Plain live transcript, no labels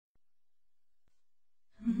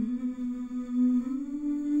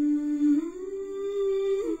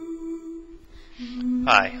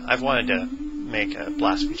Hi, I've wanted to make a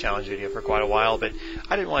Blasphemy Challenge video for quite a while, but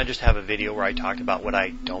I didn't want to just have a video where I talked about what I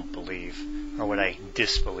don't believe or what I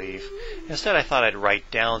disbelieve. Instead, I thought I'd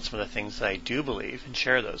write down some of the things that I do believe and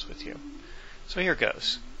share those with you. So here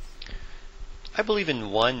goes. I believe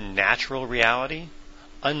in one natural reality,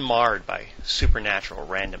 unmarred by supernatural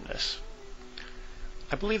randomness.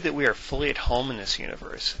 I believe that we are fully at home in this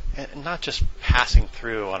universe, and not just passing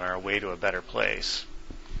through on our way to a better place.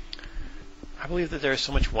 I believe that there is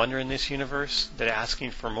so much wonder in this universe that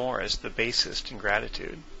asking for more is the basest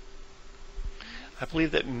ingratitude. I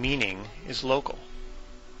believe that meaning is local.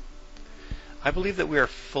 I believe that we are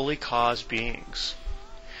fully caused beings,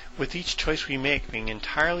 with each choice we make being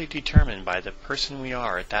entirely determined by the person we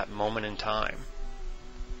are at that moment in time.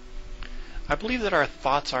 I believe that our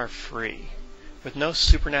thoughts are free, with no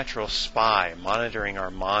supernatural spy monitoring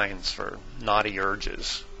our minds for naughty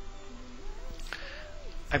urges.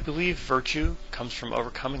 I believe virtue comes from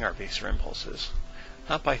overcoming our baser impulses,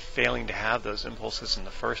 not by failing to have those impulses in the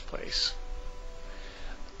first place.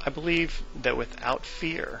 I believe that without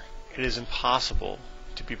fear, it is impossible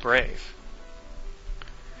to be brave.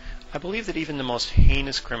 I believe that even the most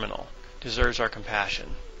heinous criminal deserves our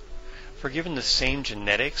compassion. For given the same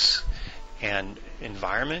genetics and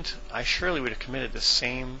environment, I surely would have committed the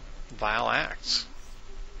same vile acts.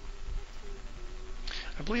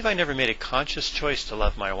 I believe I never made a conscious choice to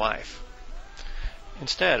love my wife.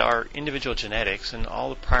 Instead, our individual genetics and all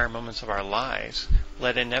the prior moments of our lives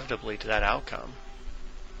led inevitably to that outcome.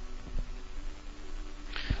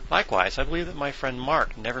 Likewise, I believe that my friend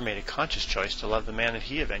Mark never made a conscious choice to love the man that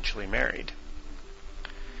he eventually married.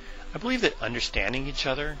 I believe that understanding each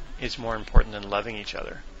other is more important than loving each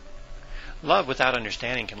other. Love without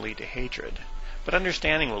understanding can lead to hatred, but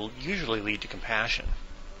understanding will usually lead to compassion.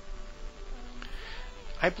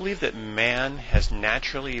 I believe that man has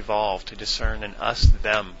naturally evolved to discern an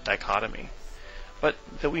us-them dichotomy, but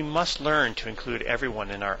that we must learn to include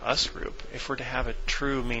everyone in our us group if we're to have a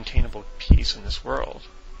true maintainable peace in this world.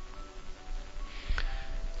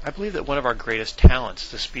 I believe that one of our greatest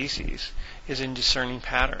talents as a species is in discerning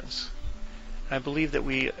patterns. And I believe that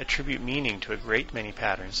we attribute meaning to a great many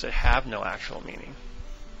patterns that have no actual meaning.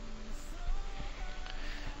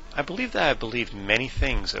 I believe that I believed many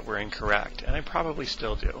things that were incorrect, and I probably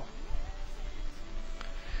still do.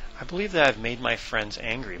 I believe that I've made my friends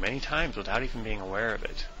angry many times without even being aware of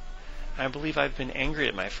it. And I believe I've been angry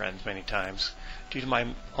at my friends many times due to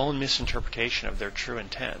my own misinterpretation of their true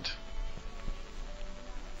intent.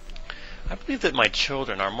 I believe that my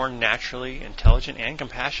children are more naturally intelligent and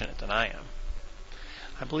compassionate than I am.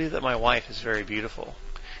 I believe that my wife is very beautiful,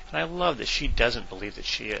 and I love that she doesn't believe that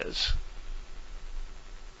she is.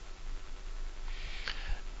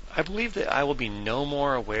 I believe that I will be no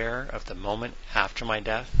more aware of the moment after my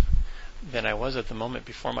death than I was at the moment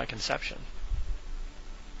before my conception.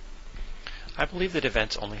 I believe that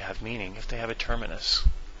events only have meaning if they have a terminus.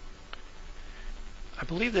 I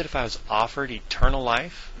believe that if I was offered eternal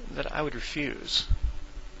life, that I would refuse.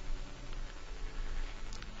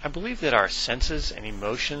 I believe that our senses and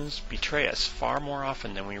emotions betray us far more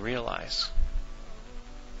often than we realize.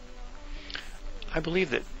 I believe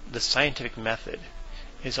that the scientific method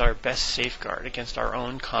is our best safeguard against our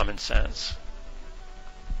own common sense.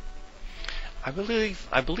 I believe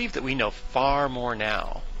that we know far more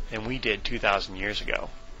now than we did 2,000 years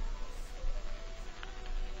ago.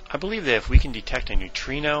 I believe that if we can detect a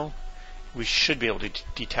neutrino, we should be able to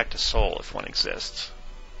detect a soul if one exists.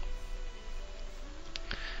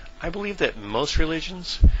 I believe that most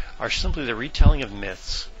religions are simply the retelling of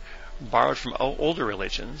myths borrowed from older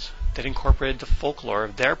religions that incorporated the folklore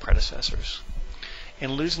of their predecessors.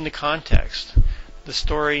 In losing the context, the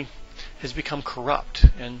story has become corrupt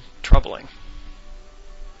and troubling.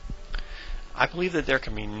 I believe that there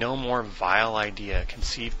can be no more vile idea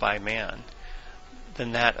conceived by man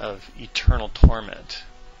than that of eternal torment.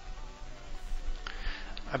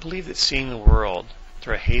 I believe that seeing the world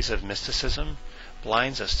through a haze of mysticism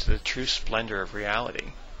blinds us to the true splendor of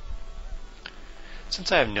reality.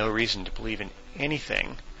 Since I have no reason to believe in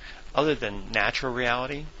anything other than natural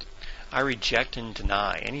reality, I reject and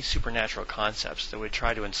deny any supernatural concepts that would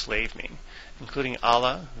try to enslave me, including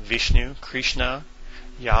Allah, Vishnu, Krishna,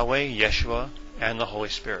 Yahweh, Yeshua, and the Holy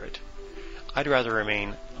Spirit. I'd rather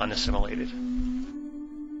remain unassimilated.